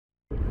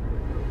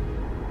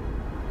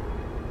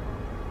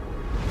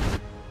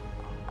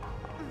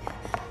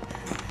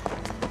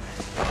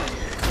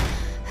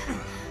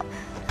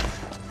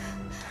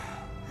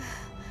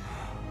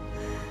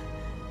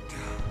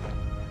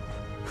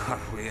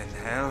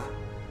hell?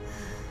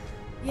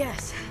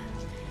 Yes.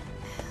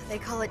 They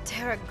call it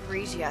Terra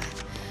Grigia.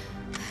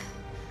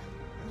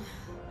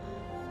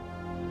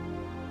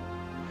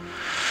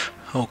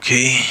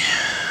 Okay,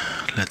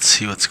 let's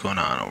see what's going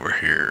on over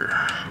here.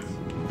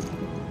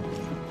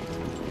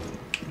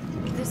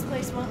 This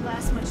place won't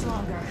last much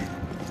longer.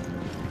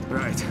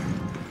 Right.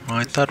 Oh,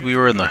 I thought we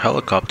were in the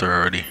helicopter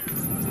already.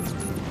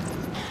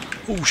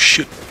 Oh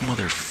shit,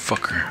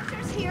 motherfucker.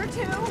 There's here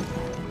too?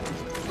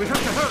 We have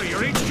to hurry,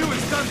 your HQ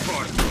is done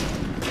for!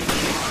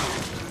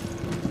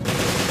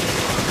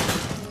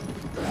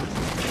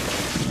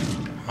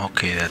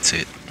 Okay, that's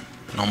it.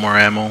 No more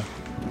ammo.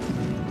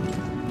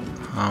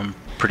 I'm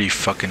pretty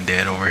fucking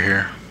dead over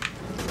here.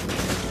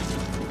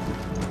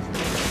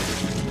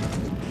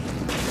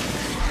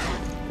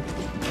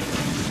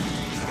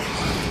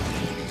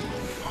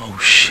 Oh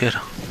shit.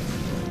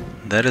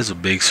 That is a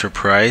big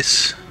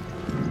surprise.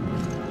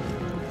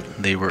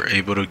 They were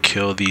able to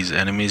kill these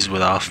enemies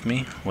without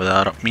me.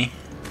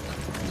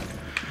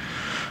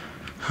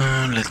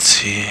 Let's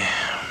see.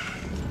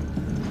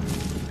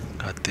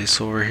 Got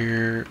this over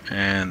here,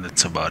 and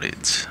that's about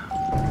it.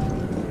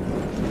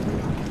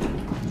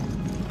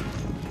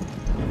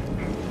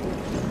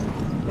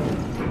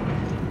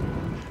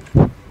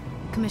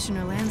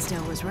 Commissioner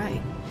Lansdale was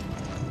right.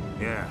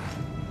 Yeah.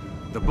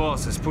 The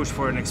boss has pushed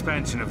for an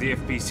expansion of the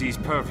FBC's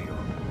purview.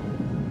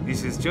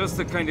 This is just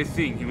the kind of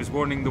thing he was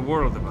warning the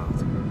world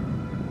about.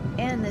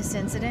 And this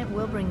incident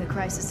will bring the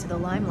crisis to the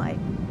limelight.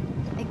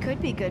 It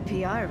could be good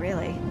PR,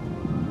 really.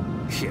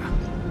 Yeah.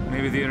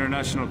 Maybe the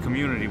international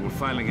community will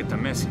finally get the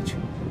message.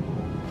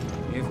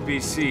 The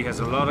FBC has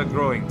a lot of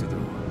growing to do.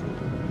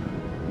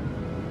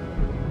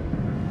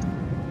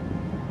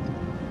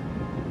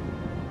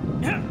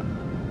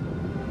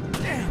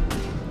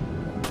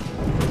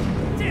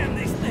 Damn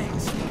these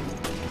things!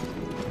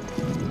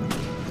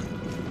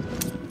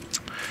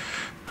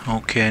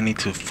 Okay, I need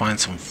to find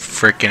some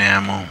freaking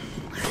ammo.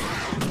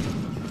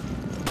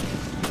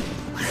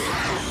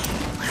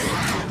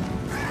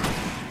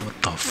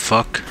 What the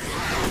fuck?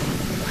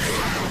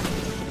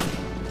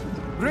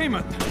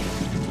 Raymond!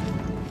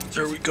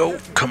 There we go.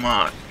 Come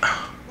on.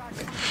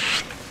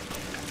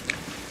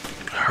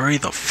 Hurry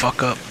the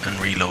fuck up and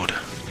reload.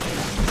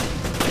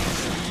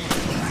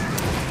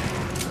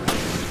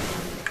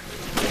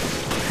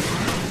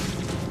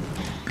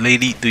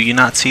 Lady, do you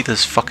not see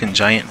this fucking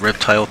giant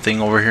reptile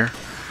thing over here?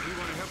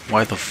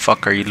 Why the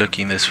fuck are you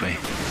looking this way?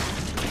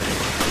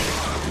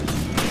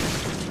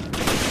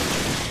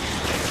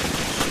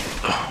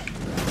 Ugh.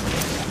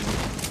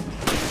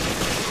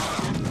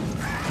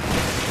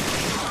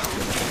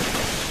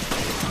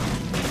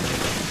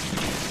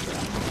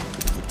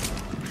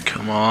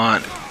 Come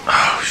on.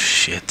 Oh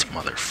shit,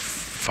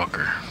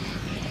 motherfucker.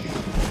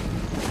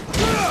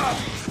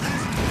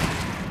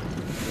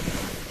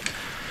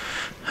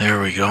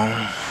 There we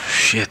go.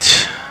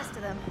 Shit.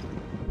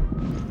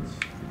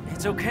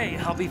 It's okay,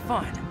 I'll be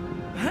fine.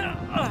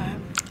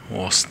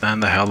 Well,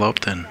 stand the hell up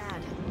then.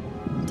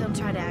 Don't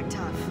try to act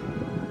tough.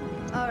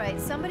 Alright,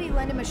 somebody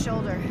lend him a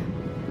shoulder.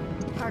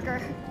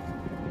 Parker?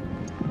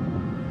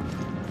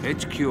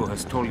 HQ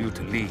has told you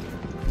to leave.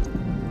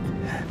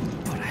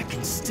 But I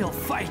can still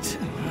fight.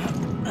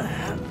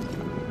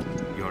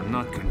 You're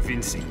not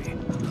convincing me.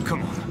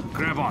 Come on,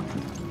 grab on.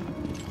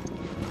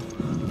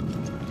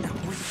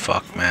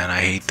 Fuck, man,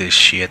 I hate this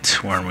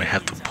shit when we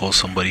have to pull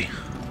somebody.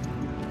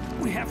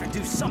 We have to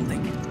do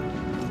something.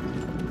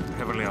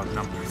 Heavily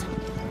outnumbered.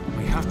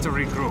 We have to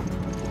regroup.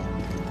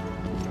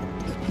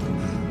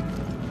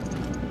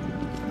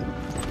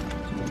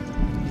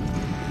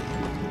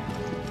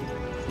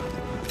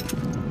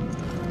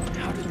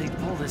 How did they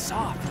pull this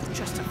off with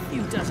just a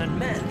few dozen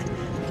men?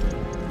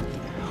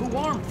 Who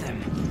armed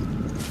them?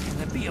 And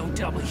the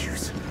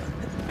BOWs.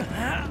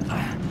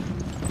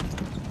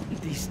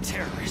 These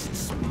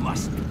terrorists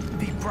must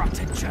be brought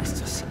to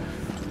justice.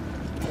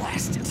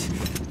 Blast it.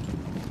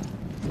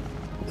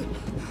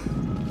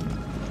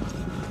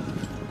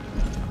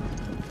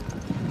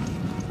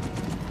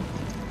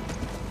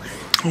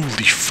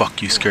 Holy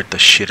fuck, you scared the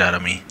shit out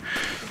of me.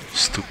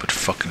 Stupid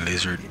fucking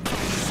lizard.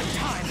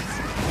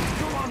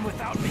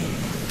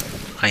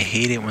 I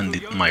hate it when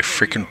my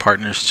freaking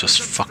partners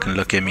just fucking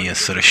look at me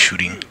instead of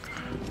shooting.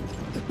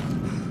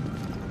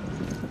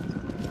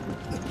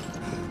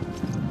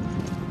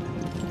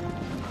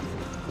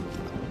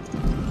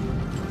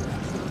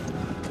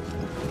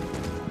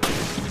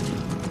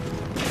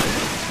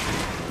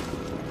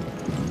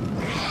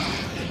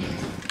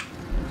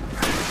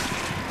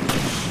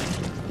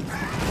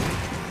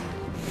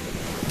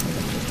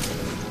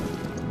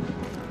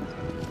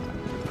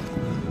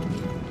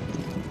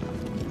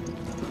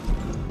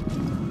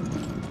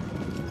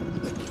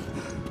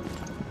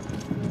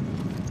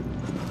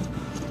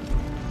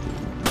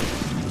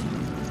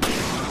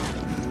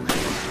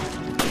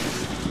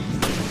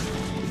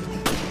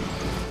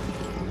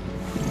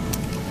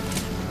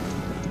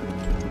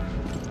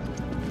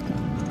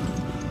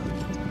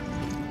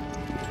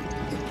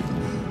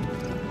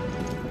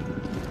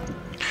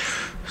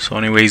 So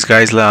anyways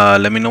guys,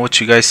 let me know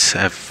what you guys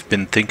have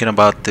been thinking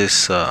about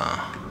this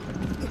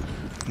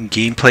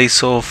gameplay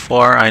so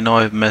far. I know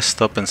I've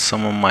messed up in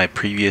some of my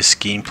previous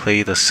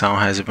gameplay. The sound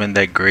hasn't been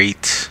that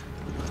great,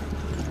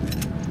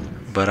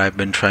 but I've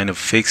been trying to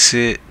fix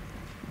it.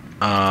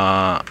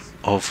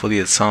 Hopefully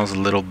it sounds a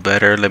little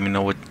better. Let me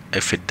know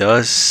if it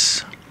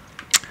does.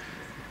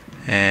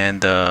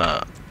 And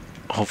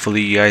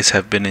hopefully you guys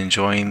have been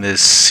enjoying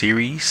this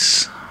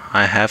series.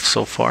 I have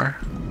so far.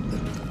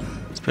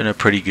 It's been a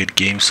pretty good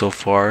game so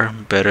far,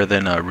 better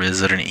than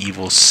Resident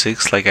Evil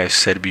 6 like I've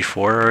said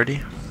before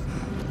already.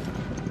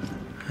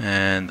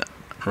 And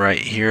right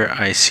here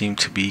I seem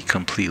to be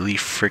completely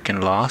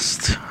freaking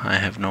lost. I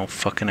have no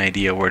fucking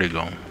idea where to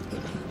go.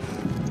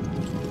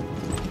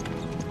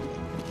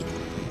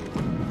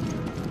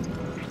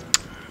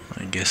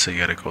 I guess I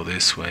gotta go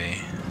this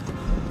way.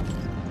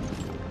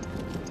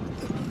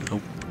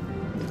 Nope.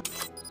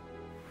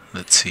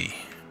 Let's see.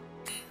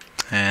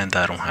 And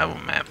I don't have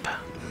a map.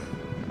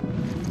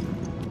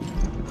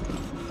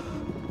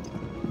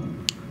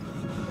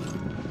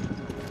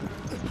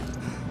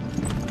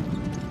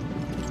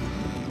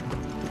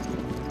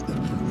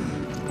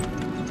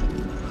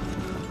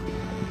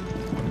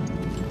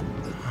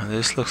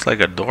 This looks like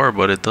a door,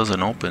 but it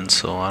doesn't open,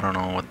 so I don't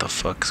know what the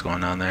fuck's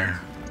going on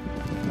there.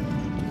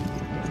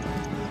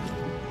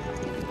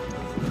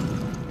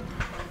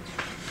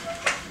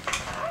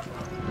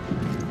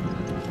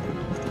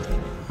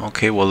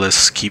 Okay, well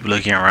let's keep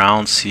looking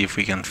around, see if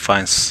we can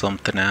find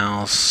something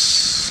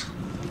else.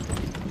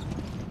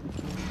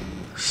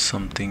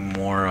 Something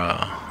more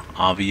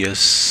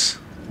obvious.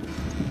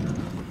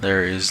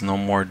 There is no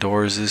more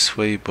doors this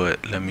way,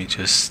 but let me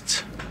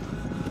just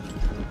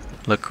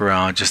look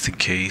around just in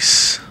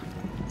case.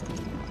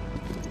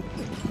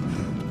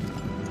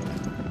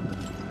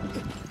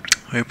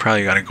 We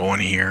probably gotta go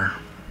in here.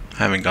 I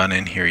haven't gone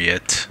in here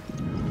yet.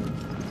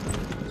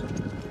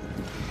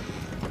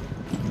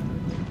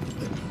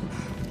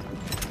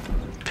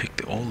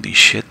 Holy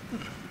shit.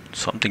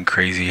 Something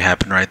crazy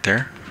happened right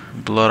there.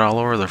 Blood all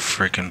over the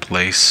freaking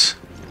place.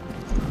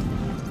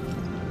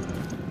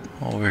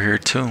 Over here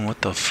too.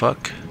 What the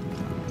fuck?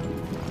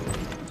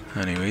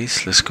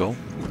 Anyways, let's go.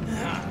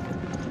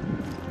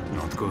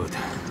 Not good.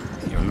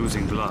 You're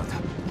losing blood.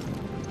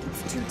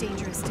 It's too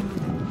dangerous to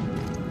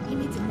move. He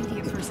needs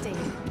immediate first aid.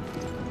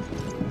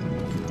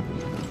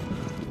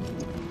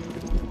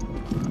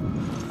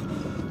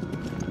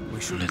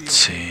 Let's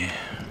see.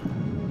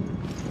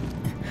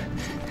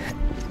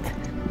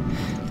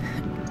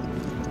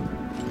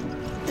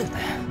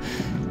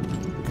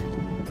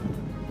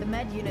 The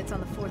med unit's on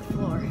the 4th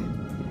floor.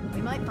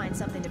 We might find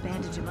something to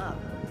bandage him up.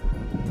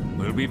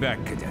 We'll be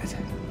back, Cadet.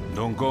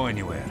 Don't go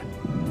anywhere.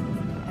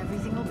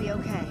 Everything will be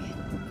okay.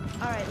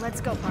 Alright,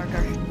 let's go,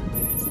 Parker.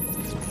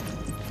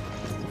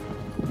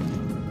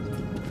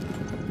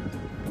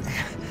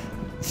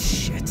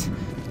 Shit.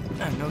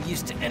 I'm no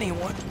use to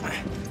anyone.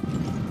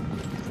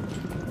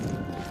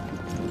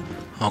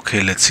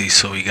 Okay, let's see.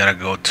 So we gotta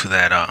go to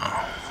that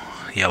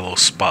yellow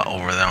spot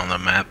over there on the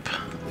map.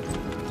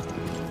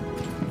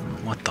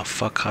 What the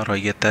fuck? How do I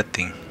get that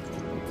thing?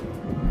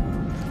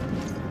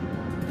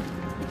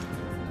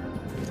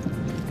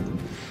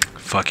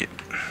 Fuck it.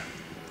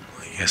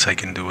 I guess I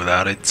can do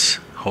without it,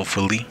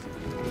 hopefully.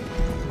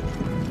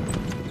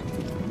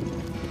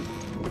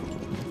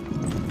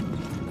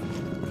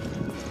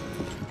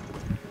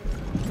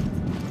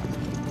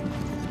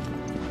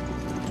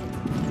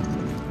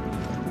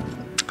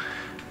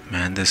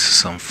 Man, this is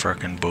some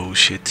fucking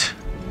bullshit.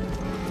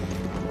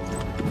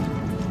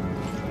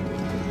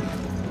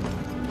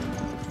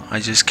 I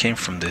just came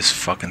from this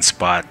fucking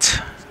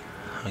spot.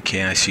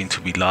 Okay, I seem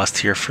to be lost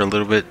here for a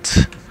little bit.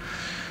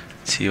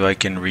 See if I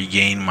can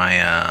regain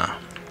my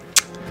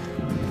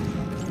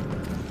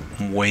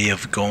way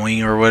of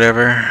going or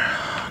whatever.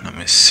 Let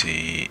me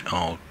see.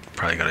 Oh,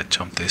 probably gotta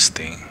jump this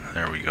thing.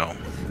 There we go.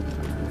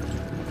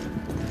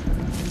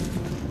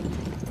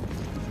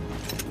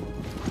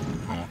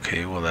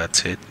 Okay, well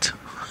that's it.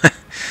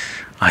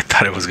 I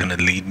thought it was gonna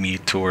lead me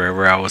to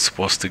wherever I was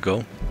supposed to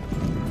go.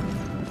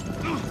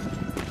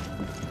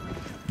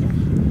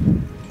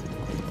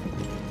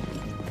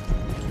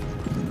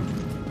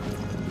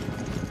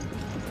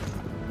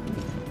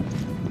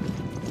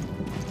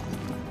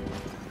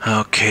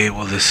 Okay,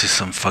 well this is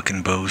some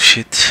fucking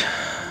bullshit.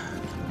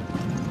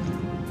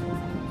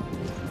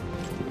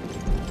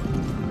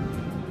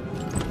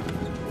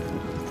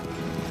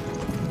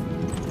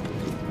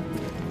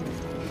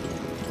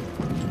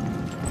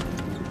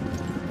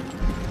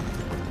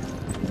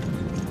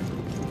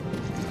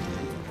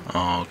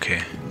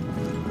 Okay,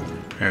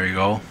 there we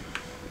go.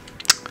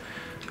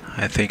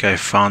 I think I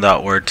found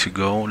out where to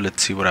go.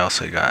 Let's see what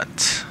else I got.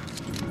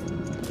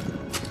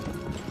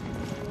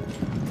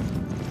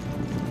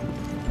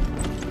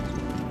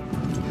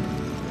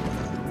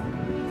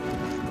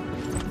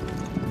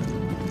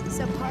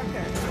 So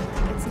Parker,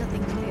 it's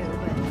nothing new,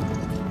 but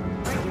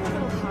aren't you a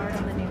little hard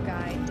on the new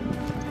guy?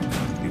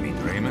 You mean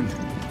Raymond? The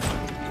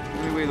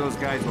only way those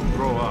guys will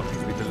grow up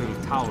is with a little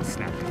towel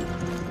snapping.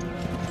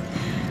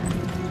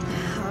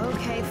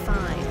 Okay,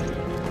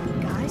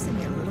 fine. Guys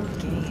and your little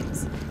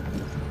games.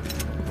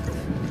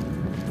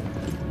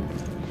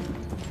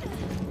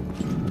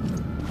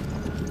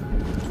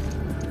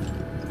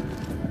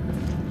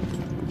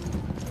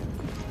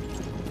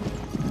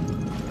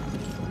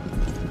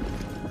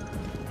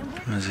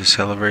 Is this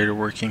elevator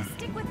working?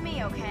 Stick with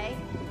me, okay?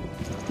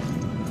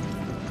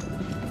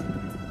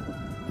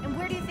 And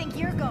where do you think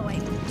you're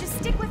going? Just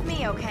stick with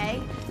me,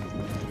 okay?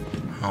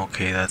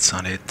 Okay, that's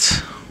not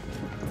it.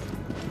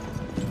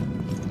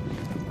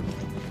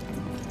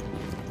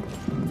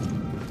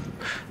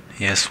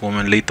 Yes,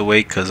 woman, lead the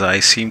way, because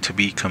I seem to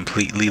be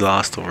completely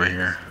lost over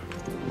here.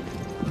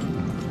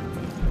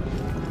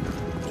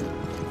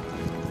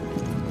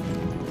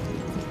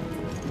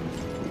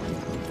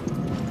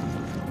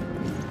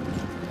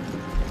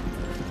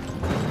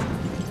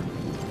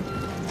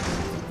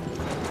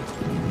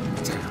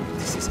 Damn,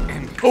 this is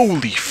empty.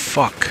 Holy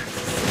fuck.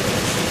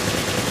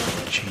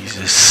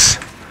 Jesus.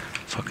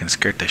 Fucking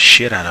scared the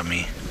shit out of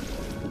me.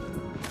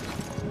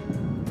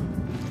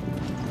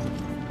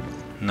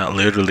 Not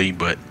literally,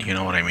 but you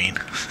know what I mean.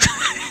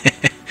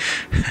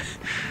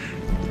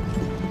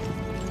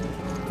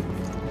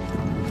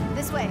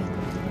 This way.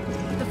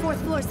 The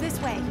 4th floor's this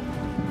way.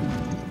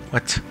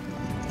 What?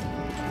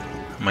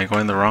 Am I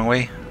going the wrong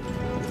way?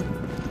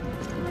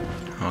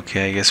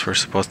 Okay, I guess we're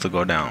supposed to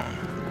go down.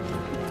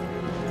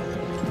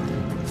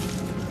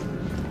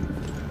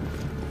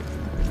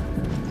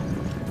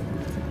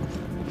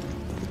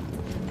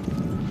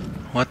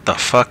 What the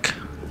fuck?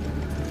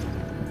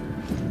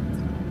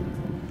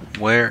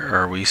 Where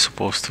are we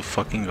supposed to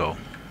fucking go?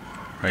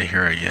 Right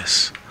here, I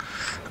guess.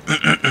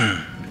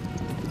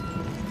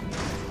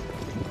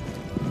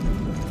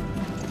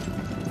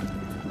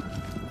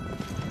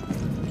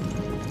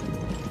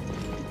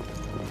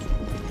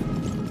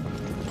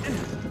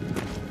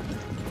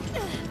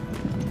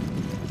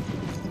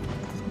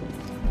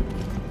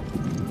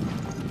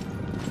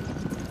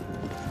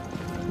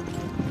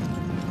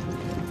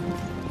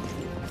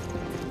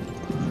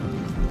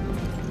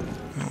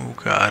 Oh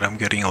god, I'm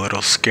getting a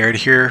little scared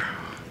here.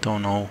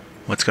 Don't know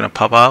what's gonna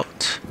pop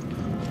out.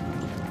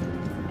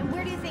 And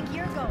where do you think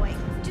you're going?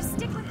 Just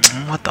stick with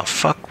me. What the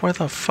fuck? Where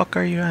the fuck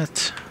are you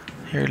at?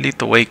 Here, lead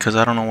the way, because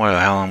I don't know where the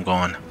hell I'm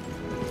going.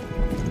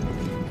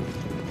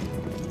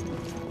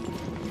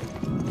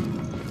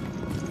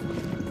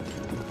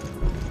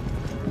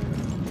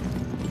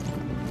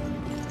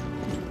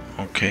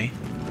 Okay.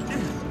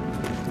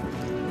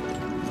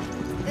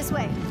 This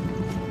way.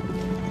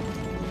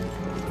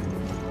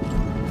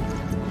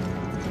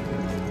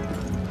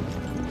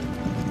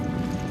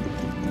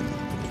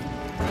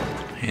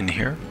 In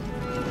here.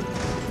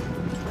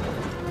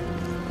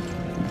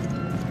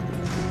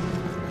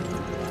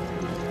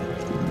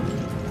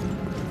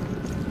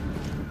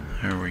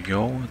 There we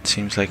go. It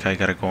seems like I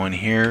gotta go in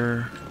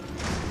here.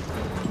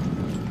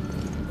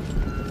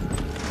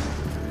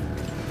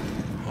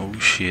 Oh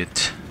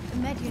shit. The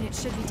med unit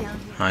should be down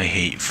here. I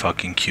hate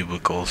fucking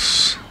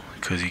cubicles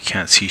because you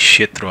can't see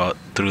shit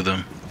through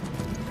them.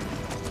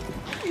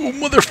 Oh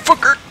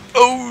motherfucker!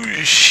 Oh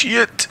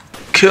shit!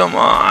 Come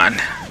on!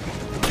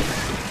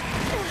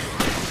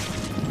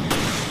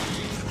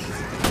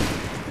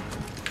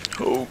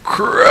 Oh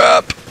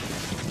crap!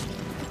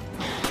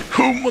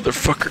 Oh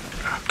motherfucker!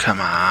 Come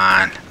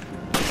on!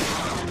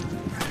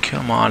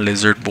 Come on,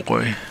 lizard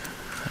boy!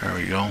 There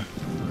we go.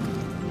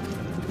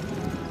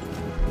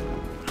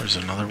 There's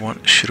another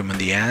one. Shoot him in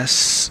the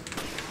ass.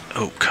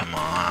 Oh, come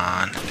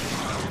on.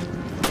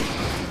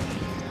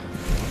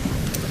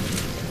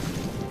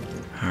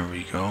 There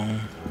we go.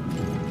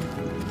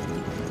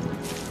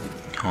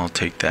 I'll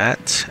take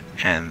that,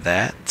 and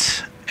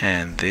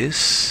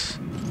this.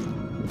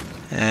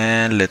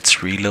 And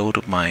let's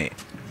reload my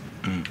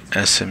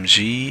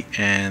SMG,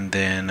 and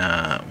then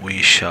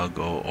we shall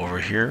go over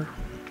here.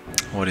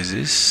 What is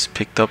this?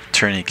 Picked up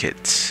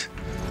tourniquets.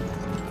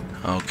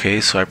 Okay,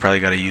 so I probably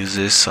gotta use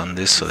this on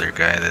this other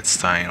guy that's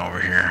dying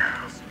over here.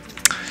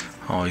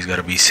 Always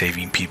gotta be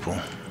saving people.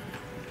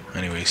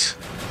 Anyways.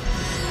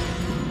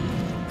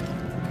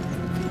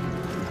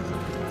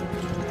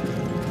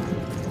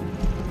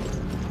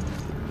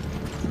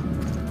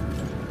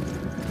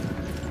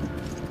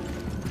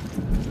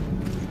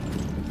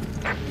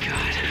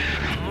 God,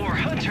 more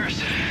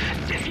hunters.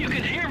 If you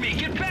can hear me,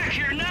 get back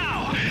here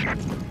now.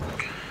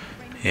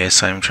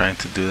 Yes, I'm trying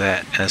to do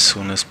that as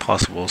soon as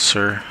possible,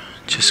 sir.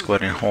 Just go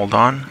ahead and hold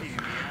on.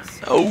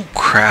 Oh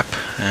crap,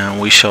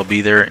 and we shall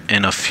be there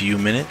in a few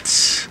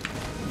minutes.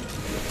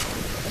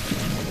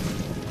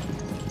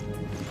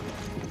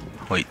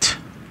 Wait,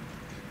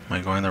 am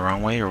I going the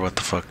wrong way or what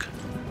the fuck?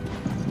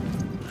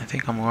 I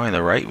think I'm going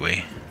the right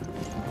way.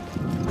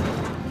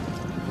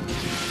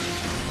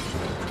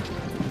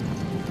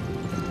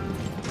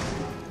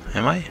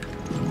 Am I?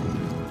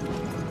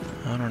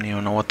 I don't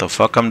even know what the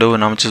fuck I'm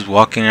doing. I'm just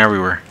walking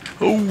everywhere.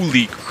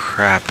 Holy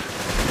crap.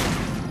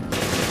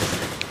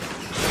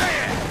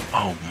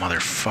 Oh,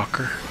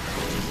 motherfucker.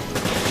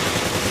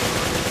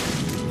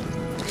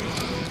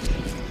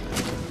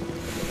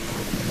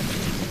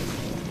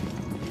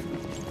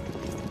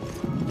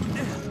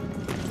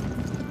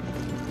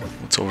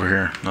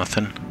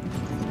 Nothing.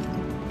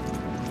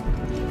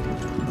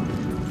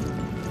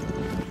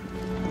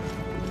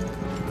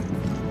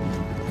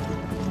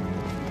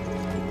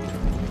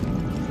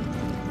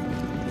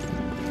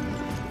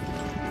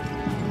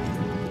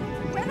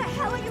 Where the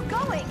hell are you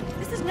going?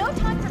 This is no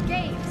time for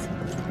games.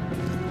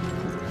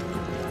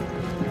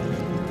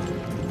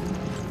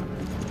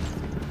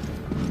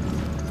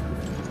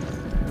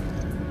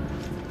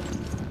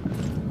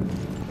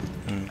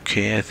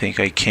 Okay, I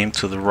think I came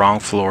to the wrong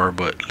floor,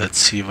 but let's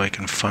see if I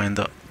can find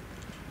the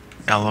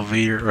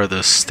elevator or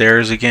the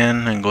stairs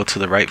again and go to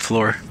the right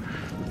floor.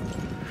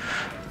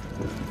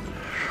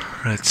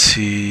 Let's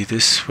see,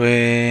 this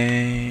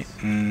way.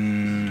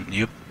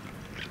 Yep,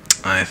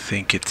 I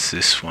think it's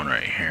this one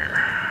right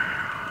here.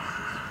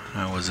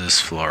 That was this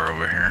floor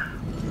over here.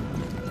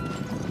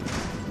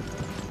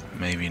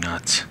 Maybe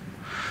not.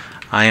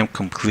 I am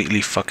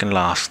completely fucking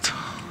lost.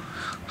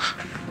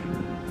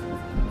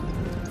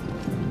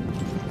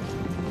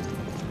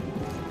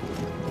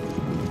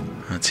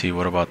 Let's see,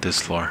 what about this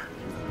floor?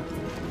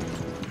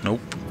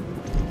 Nope.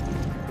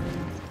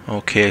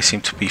 Okay, I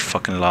seem to be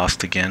fucking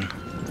lost again.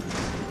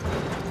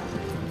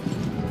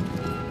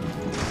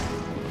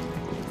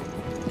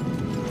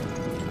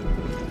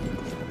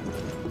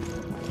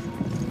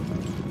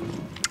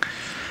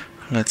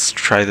 Let's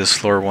try this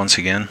floor once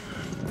again.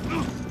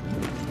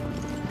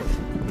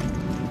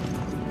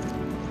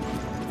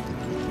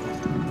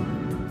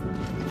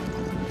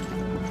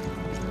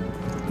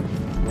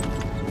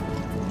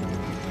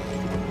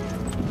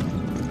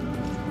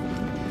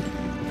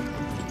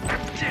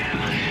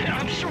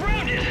 I'm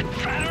surrounded.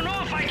 I don't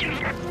know if I can.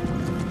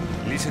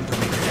 Listen to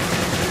me.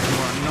 You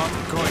are not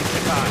going to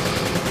die.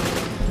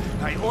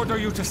 I order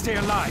you to stay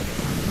alive.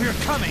 We're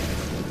coming.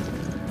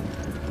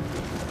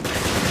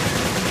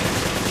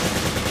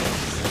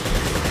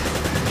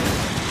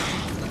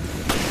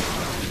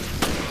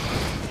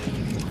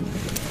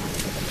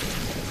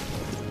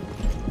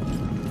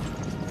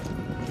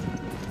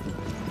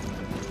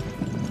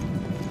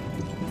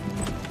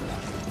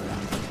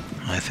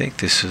 I think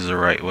this is the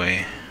right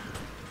way.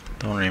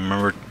 Don't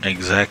remember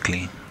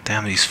exactly.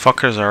 Damn, these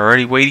fuckers are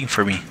already waiting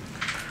for me.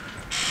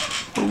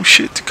 Oh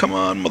shit, come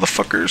on,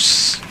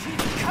 motherfuckers.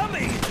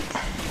 Coming.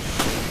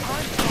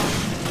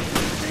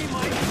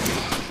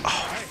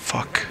 Oh,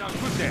 fuck. Now,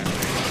 good there.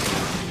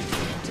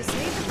 Just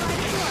leave the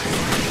fighting to us.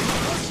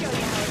 We'll show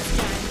you how it's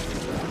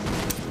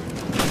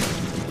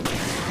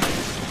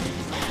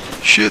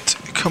done. Shit,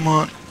 come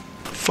on.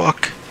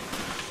 Fuck.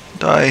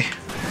 Die.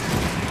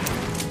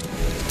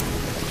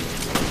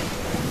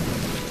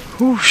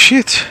 Oh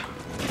shit.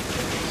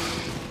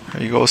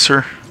 There you go,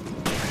 sir.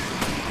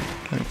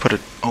 Let me put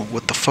it. Oh,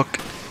 what the fuck?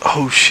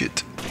 Oh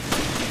shit.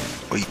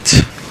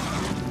 Wait.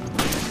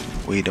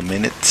 Wait a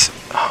minute.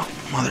 Oh,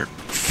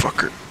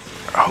 motherfucker.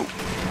 Oh.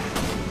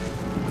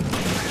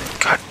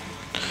 God.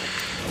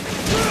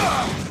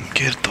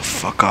 Get the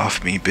fuck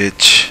off me,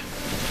 bitch.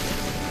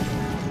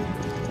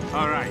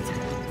 All right.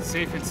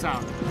 Safe and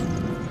sound.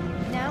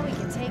 Now we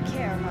can take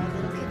care of our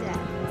little cadet.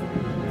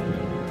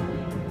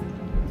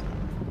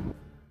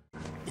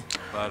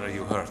 Bad, are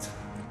you hurt?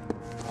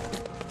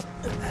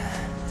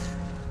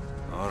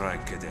 All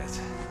right, cadet.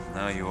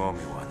 Now you owe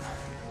me one.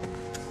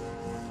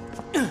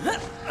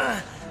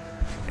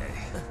 Hey,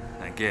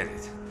 I get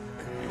it.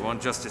 You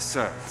want justice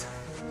served.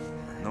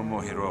 No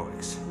more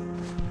heroics.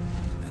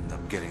 End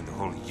up getting the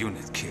whole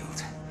unit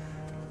killed.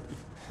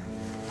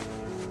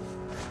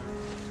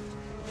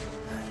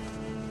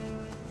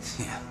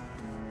 Yeah.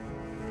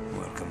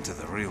 Welcome to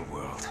the real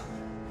world.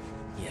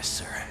 Yes,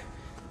 sir.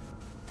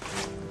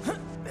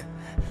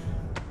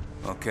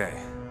 Okay.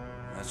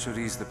 That should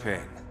ease the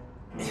pain.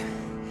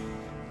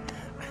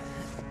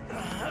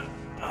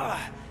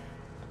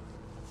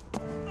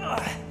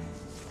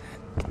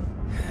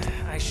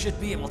 I should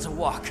be able to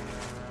walk.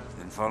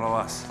 Then follow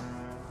us.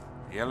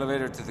 The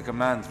elevator to the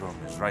command room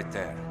is right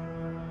there.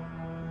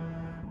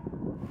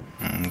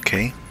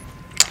 Okay.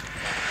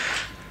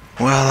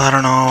 Well, I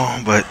don't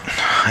know, but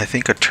I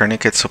think a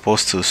tourniquet's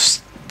supposed to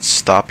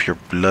stop your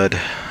blood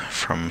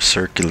from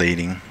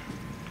circulating.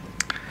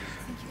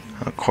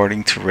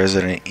 According to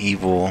Resident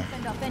Evil,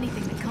 Fend off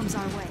anything that comes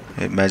our way.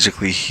 it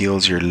magically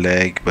heals your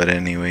leg, but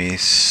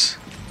anyways,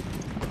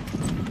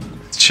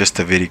 it's just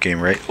a video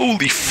game, right?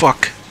 Holy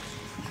fuck!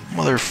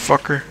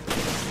 Motherfucker.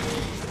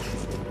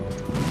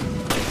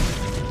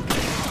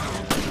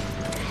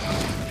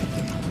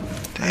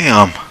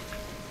 Damn.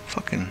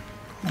 Fucking,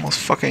 almost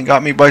fucking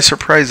got me by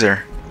surprise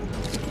there.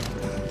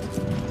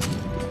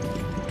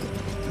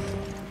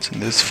 What's in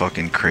this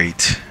fucking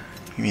crate?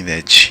 Give me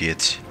that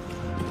shit.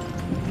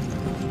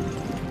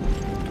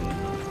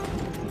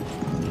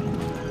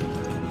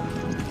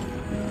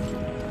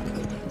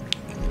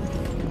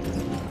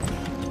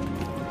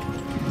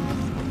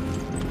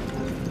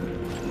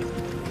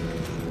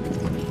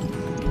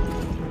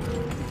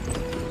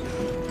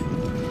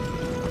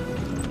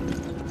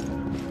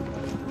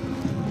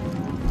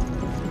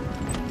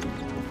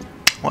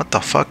 What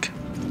the fuck?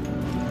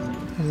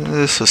 Is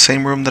this the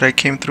same room that I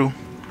came through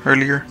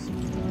earlier?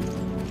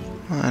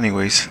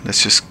 Anyways,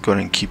 let's just go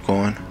ahead and keep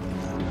going.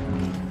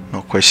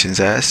 questions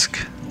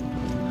asked.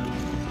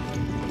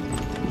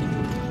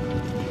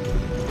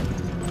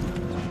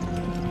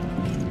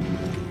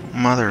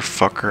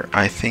 Motherfucker,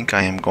 I think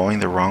I am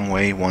going the wrong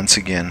way once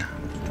again.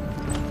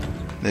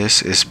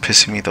 This is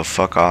pissing me the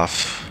fuck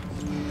off.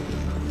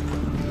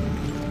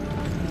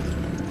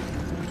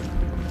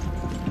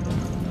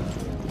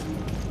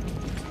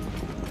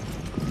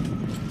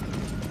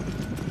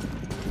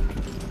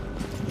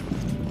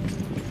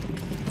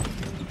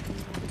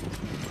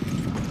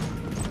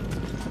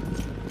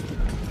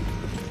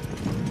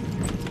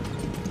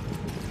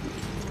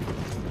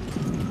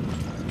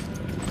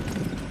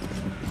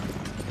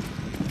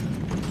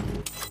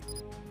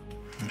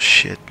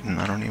 Shit, and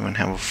I don't even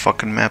have a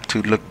fucking map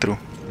to look through.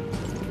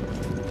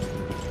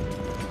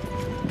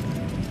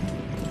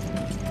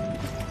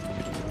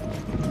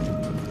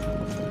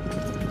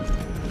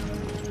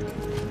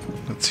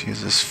 Let's see,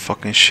 is this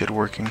fucking shit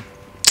working?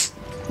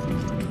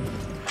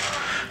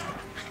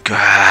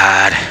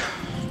 God.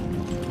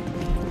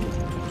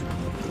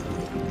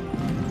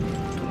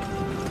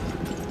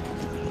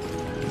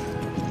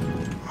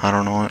 I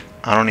don't know.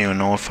 I don't even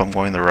know if I'm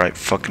going the right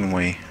fucking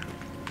way.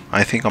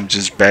 I think I'm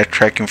just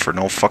backtracking for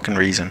no fucking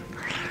reason.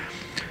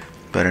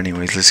 But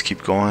anyways, let's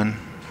keep going.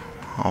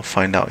 I'll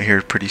find out here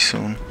pretty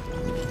soon.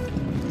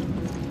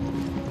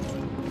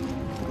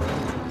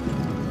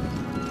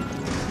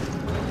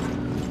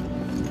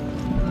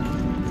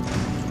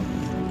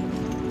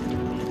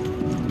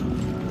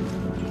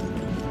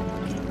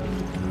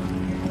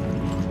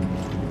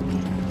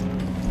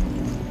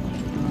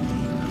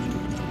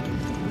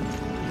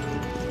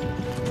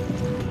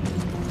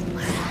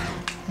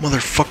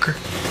 Motherfucker.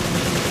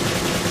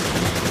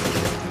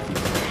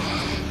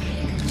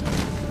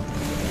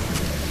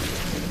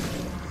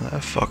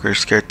 That fucker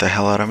scared the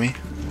hell out of me.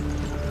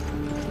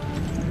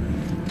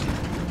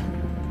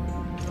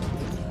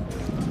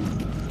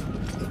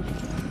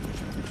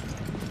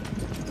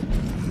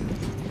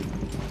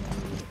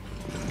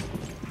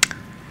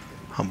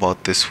 How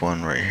about this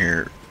one right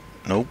here?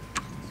 Nope,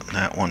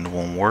 that one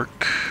won't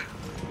work.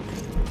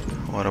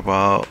 What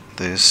about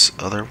this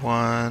other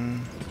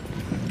one?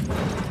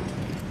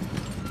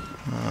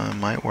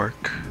 Might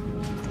work.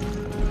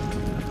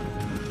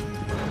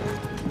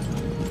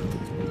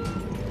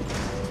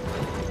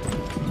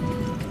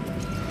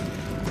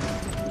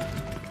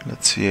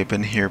 Let's see, I've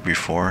been here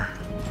before.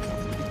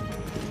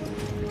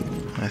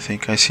 I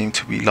think I seem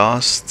to be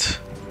lost.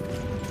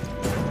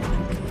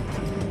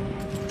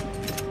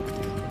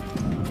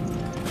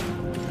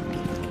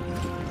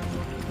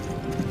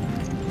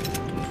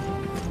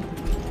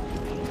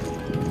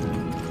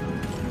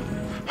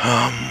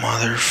 Oh,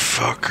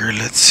 motherfucker,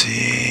 let's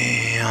see.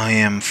 I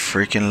am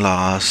freaking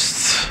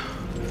lost.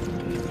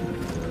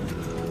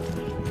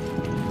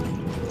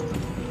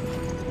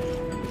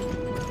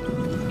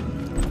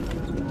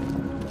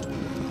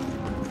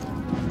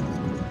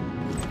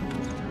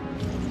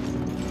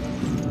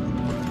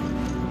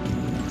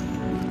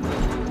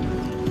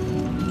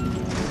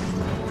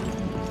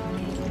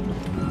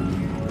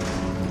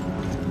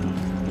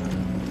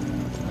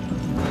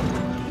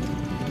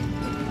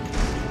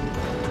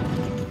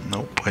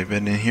 I've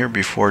been in here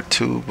before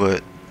too,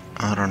 but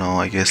I don't know,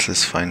 I guess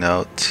let's find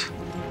out.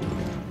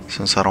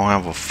 Since I don't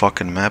have a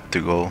fucking map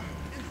to go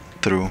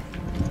through.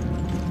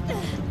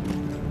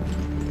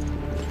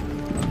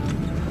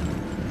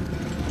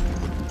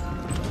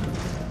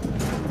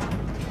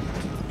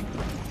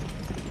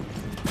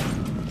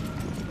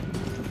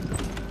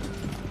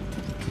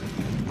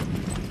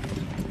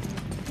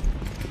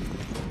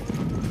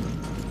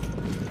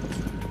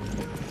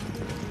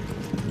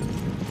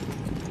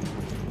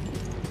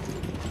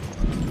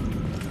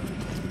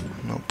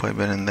 I've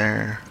been in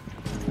there.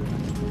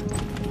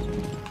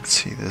 Let's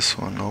see this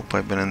one. Nope,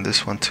 I've been in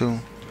this one too.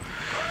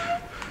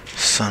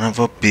 Son of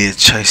a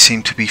bitch, I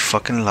seem to be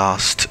fucking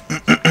lost.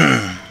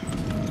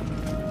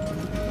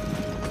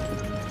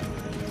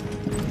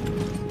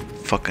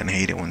 Fucking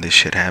hate it when this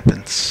shit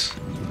happens.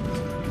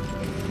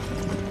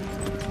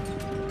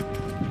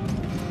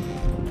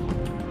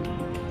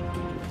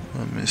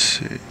 Let me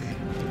see.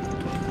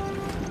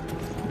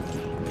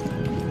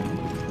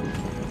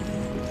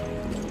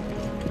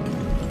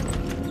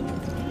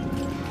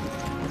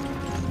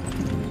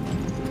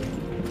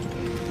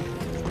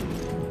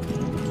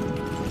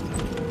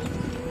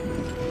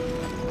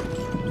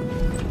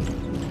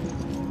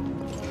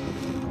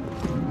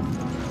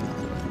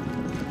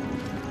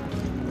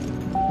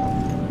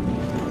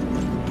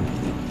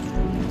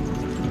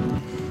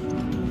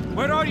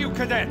 Where are you,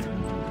 Cadet?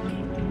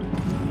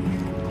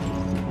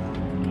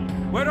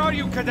 Where are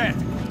you, Cadet?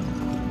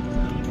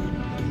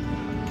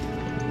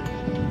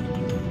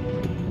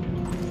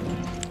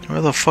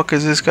 Where the fuck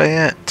is this guy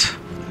at?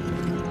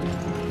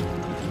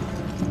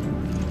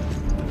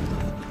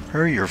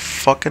 Hurry your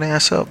fucking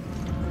ass up.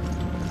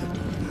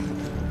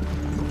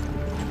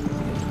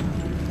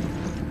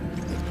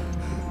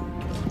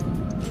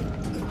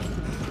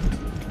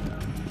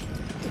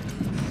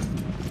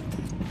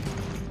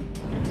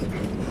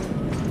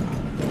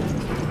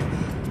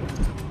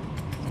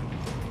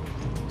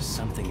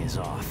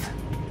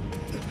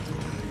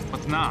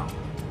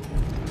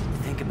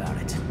 think about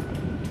it.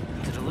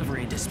 The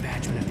delivery and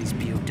dispatchment of these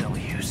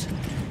BOWs.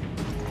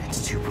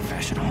 It's too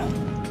professional.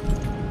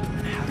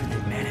 And how did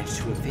they manage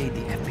to evade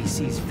the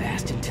FBC's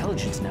vast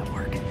intelligence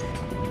network?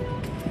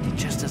 It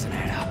just doesn't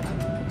add up.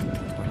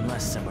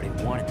 Unless somebody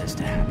wanted this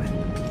to happen.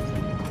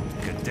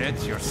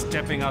 Cadet, you're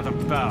stepping out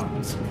of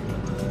bounds.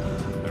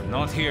 We're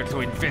not here to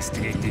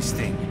investigate this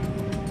thing.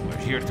 We're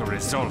here to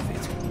resolve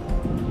it.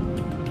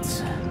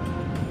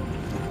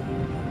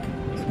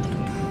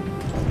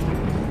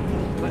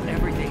 But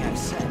everything I've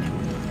said,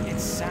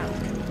 it's sound.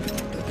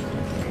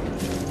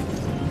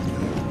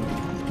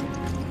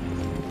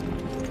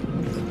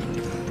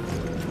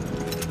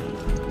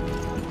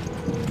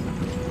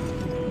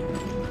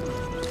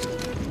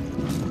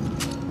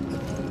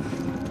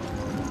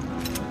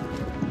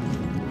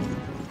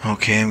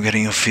 Okay, I'm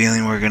getting a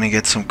feeling we're gonna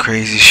get some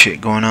crazy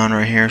shit going on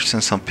right here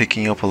since I'm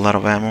picking up a lot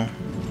of ammo.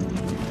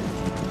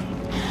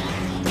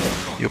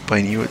 Yup,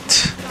 I knew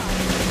it.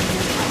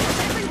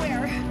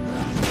 Everywhere.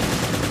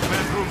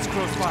 Command room's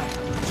close by.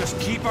 Just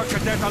keep our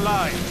cadet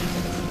alive.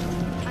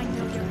 I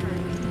know you're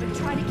hurt, but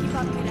try to keep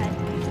up, Cadet.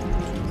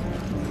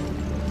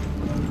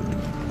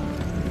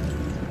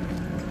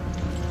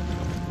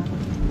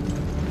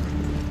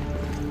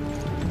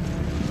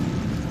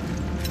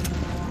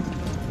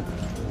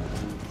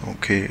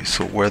 Okay,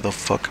 so where the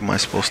fuck am I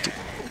supposed to...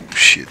 Oh,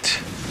 shit.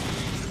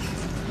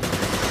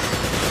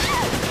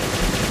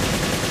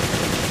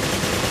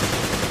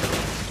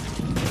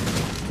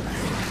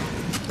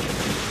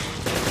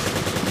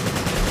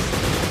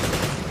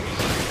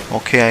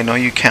 Okay, I know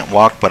you can't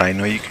walk, but I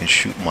know you can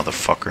shoot,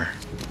 motherfucker.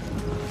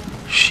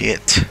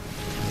 Shit.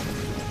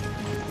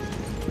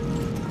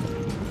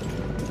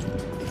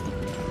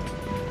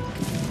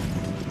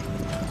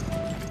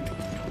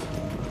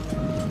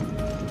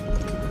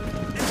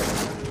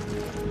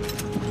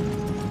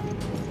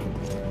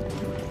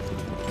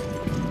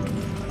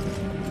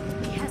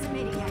 He hasn't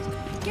made it yet.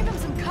 Give him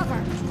some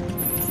cover.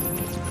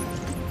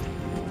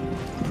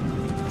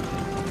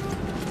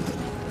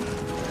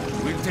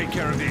 We'll take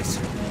care of this.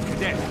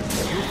 Cadet,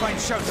 you'll find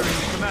shelter in the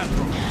command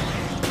room.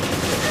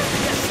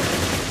 Yes, sir.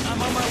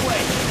 I'm on my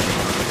way.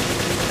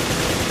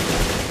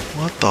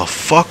 What the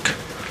fuck?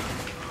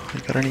 You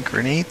got any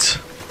grenades?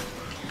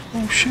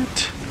 Oh shit.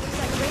 Looks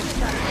like Raymond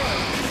got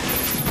hurt.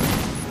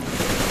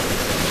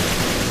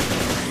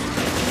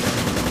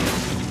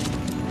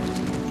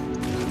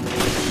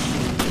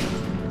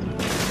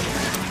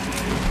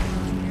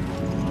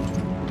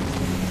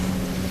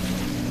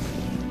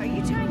 Are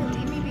you trying to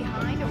leave me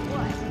behind or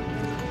what?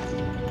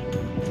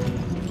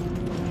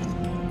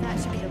 That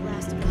should be the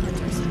last of the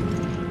hunters.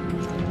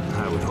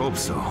 I would hope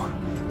so.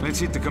 Let's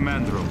hit the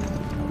command room.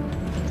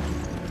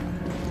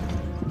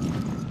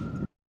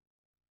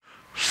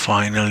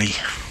 Finally.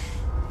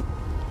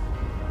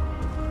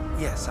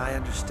 Yes, I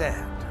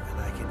understand, and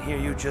I can hear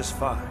you just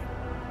fine.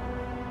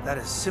 That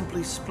is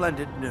simply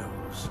splendid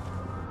news.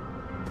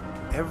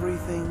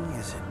 Everything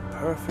is in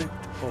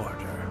perfect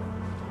order.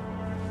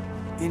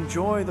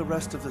 Enjoy the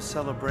rest of the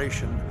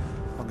celebration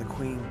on the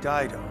Queen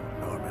Dido,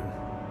 Norman.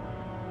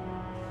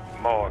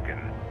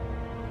 Morgan,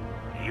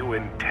 you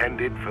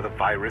intended for the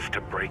virus to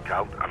break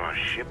out on our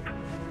ship?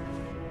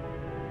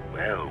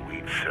 Well,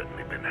 we've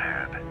certainly been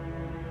had.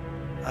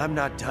 I'm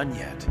not done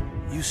yet.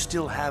 You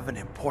still have an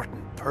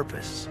important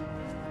purpose.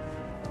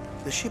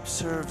 The ship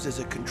serves as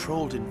a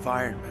controlled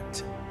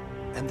environment,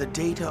 and the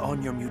data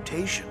on your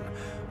mutation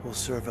will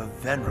serve a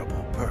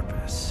venerable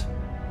purpose.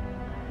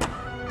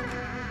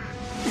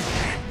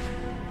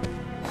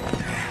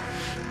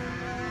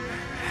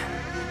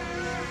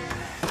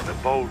 The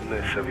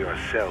boldness of your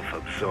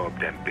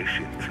self-absorbed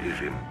ambitions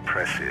is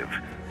impressive.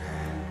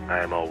 I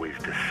am always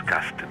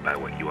disgusted by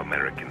what you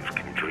Americans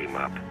can dream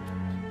up.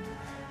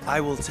 I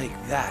will take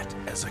that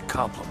as a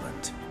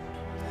compliment.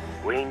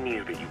 We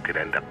knew that you could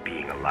end up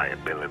being a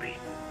liability.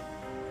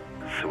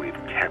 So we've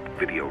kept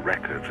video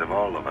records of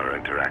all of our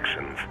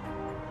interactions.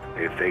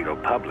 If they go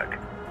public,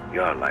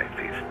 your life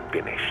is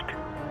finished.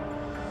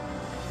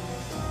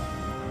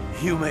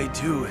 You may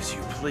do as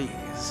you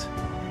please.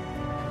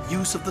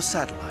 Use of the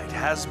satellite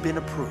has been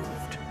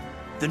approved.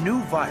 The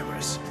new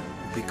virus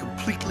will be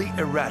completely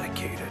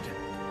eradicated.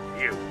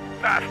 You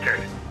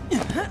bastard!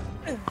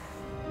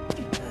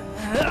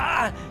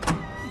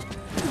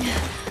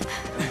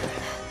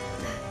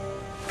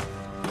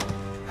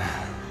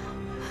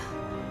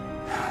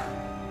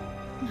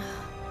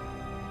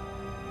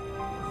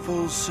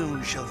 Full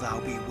soon shall thou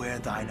be where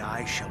thine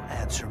eye shall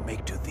answer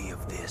make to thee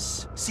of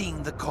this,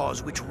 seeing the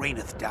cause which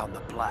reigneth down the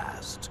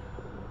blast.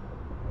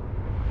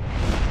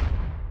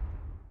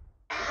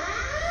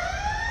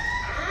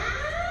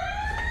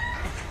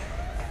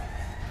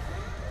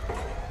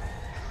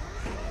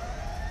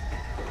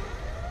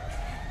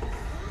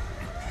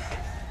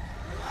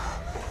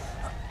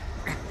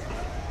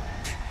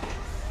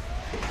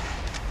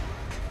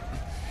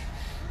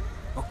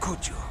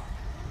 Okuchu.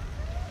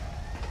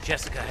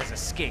 Jessica has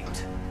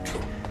escaped.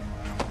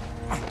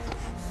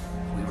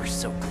 We were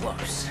so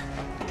close.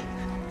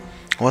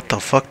 What the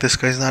fuck? This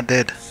guy's not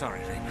dead. Sorry,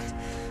 Raymond.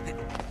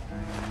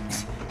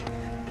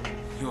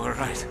 You were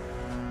right.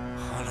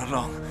 all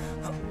along.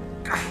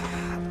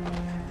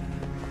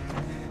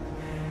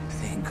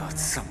 Thank God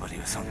somebody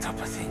was on top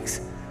of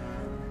things.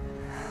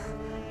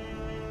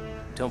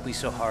 Don't be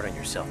so hard on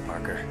yourself,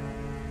 Parker.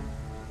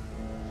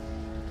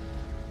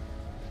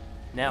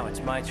 Now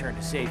it's my turn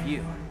to save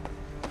you.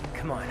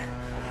 Come on.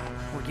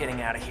 We're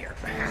getting out of here.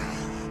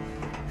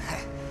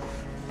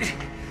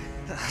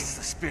 That's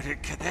the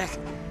spirit, Cadet.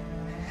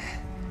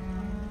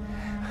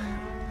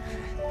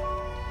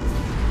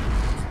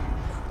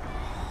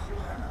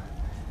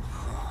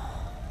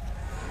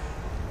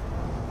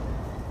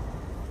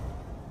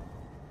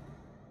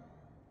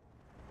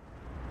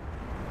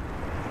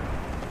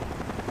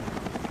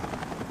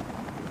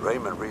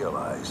 Raymond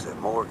realized that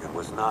Morgan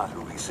was not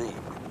who he seemed,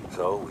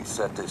 so we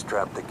set this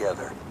trap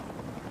together.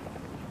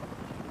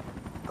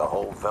 The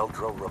whole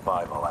Veltro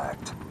Revival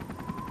Act.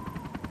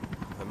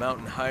 The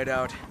mountain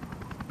hideout,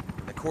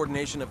 and the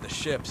coordination of the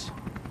ships.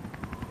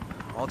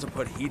 All to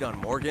put heat on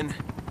Morgan?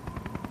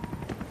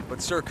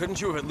 But sir, couldn't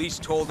you have at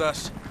least told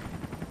us?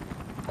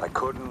 I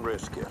couldn't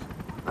risk it.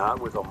 Not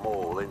with a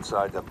mole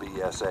inside the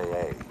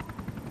BSAA.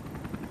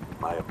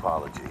 My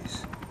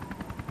apologies.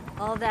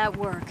 All that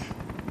work.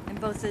 In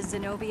both the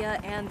Zenobia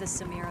and the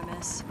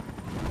Semiramis.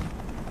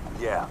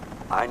 Yeah,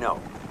 I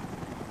know.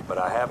 But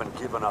I haven't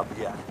given up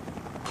yet.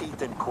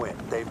 Keith and Quinn,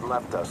 they've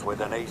left us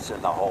with an ace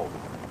in the hole.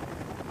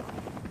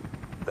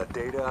 The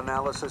data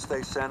analysis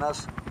they sent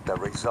us, the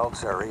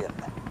results are in.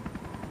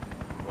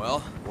 Well,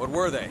 what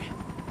were they?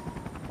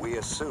 We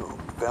assumed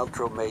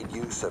Veltro made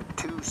use of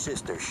 2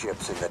 sister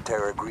ships in the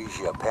Terra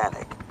Grigia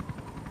panic.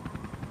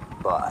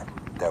 But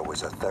there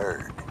was a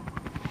third.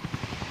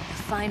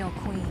 The final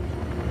queen.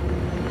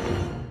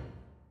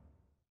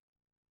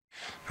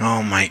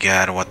 Oh my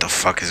god, what the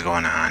fuck is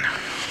going on?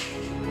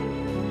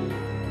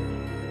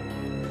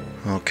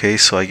 Okay,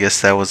 so I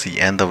guess that was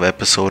the end of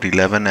episode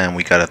 11 and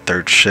we got a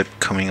third ship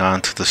coming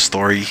on to the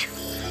story.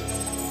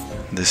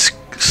 This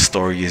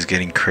story is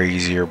getting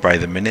crazier by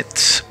the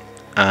minute.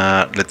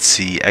 Let's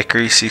see,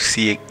 accuracy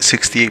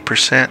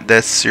 68%,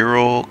 death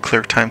 0,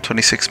 clear time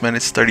 26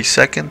 minutes 30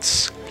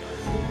 seconds.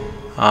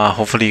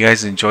 Hopefully you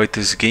guys enjoyed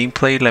this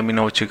gameplay. Let me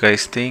know what you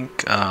guys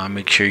think.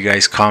 Make sure you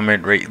guys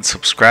comment, rate, and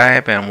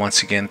subscribe. And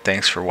once again,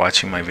 thanks for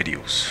watching my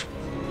videos.